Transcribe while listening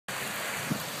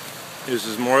This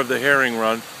is more of the herring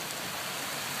run.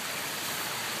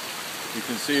 You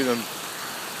can see them.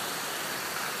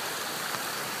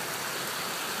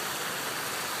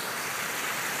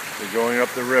 They're going up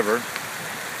the river.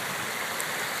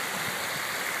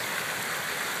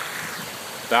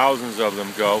 Thousands of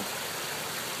them go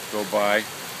by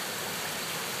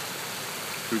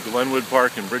through Glenwood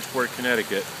Park in Bridgeport,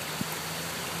 Connecticut.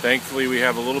 Thankfully, we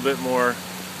have a little bit more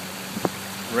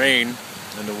rain,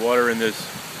 and the water in this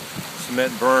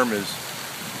cement berm is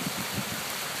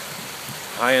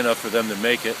high enough for them to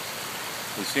make it.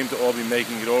 They seem to all be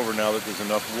making it over now that there's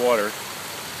enough water.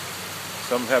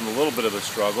 Some have a little bit of a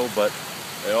struggle, but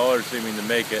they all are seeming to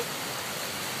make it.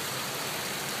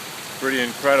 Pretty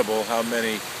incredible how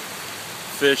many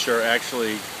fish are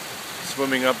actually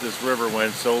swimming up this river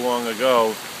when so long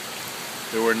ago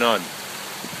there were none.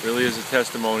 Really is a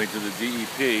testimony to the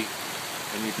DEP,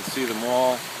 and you can see them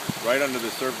all right under the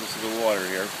surface of the water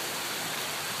here.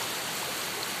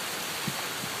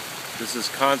 This is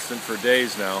constant for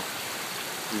days now.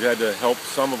 We've had to help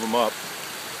some of them up.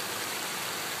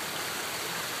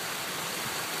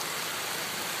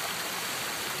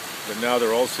 But now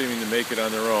they're all seeming to make it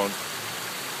on their own.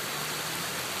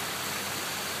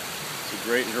 It's a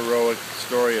great heroic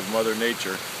story of Mother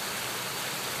Nature.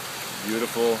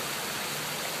 Beautiful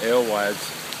alewives,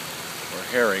 or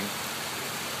herring,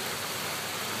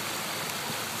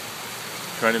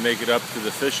 trying to make it up to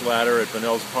the fish ladder at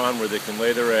Bunnell's Pond where they can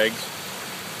lay their eggs.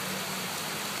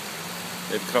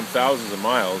 They've come thousands of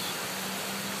miles.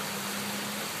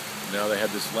 Now they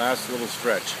have this last little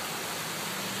stretch.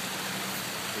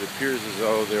 It appears as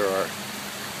though there are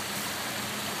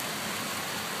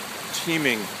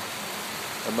teeming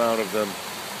amount of them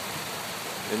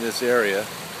in this area.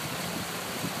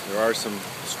 There are some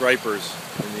stripers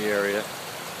in the area.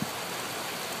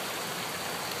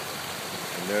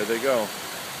 And there they go.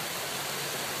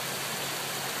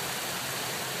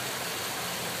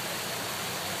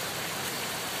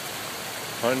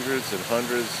 Hundreds and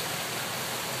hundreds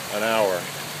an hour.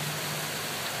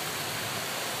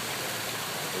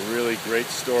 A really great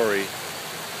story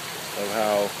of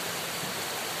how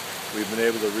we've been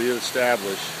able to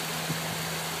reestablish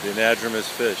the anadromous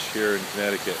fish here in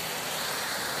Connecticut.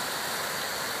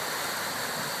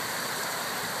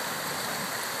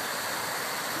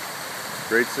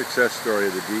 Great success story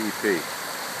of the DEP,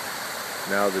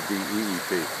 now the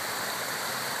DEEP.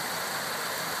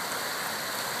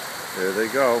 There they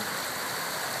go,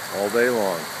 all day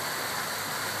long.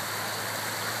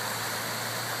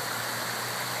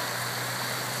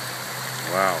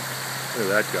 Wow, look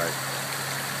at that guy.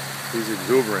 He's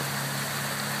exuberant.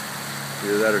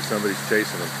 Either that or somebody's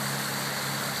chasing him.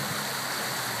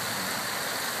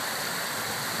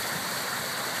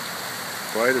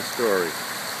 Quite a story.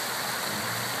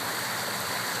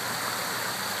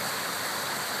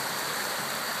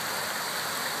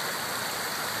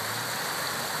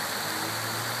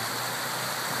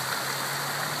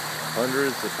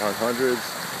 Hundreds upon hundreds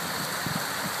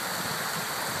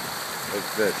of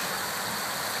fish.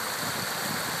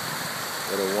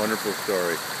 What a wonderful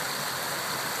story.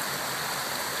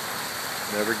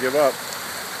 Never give up.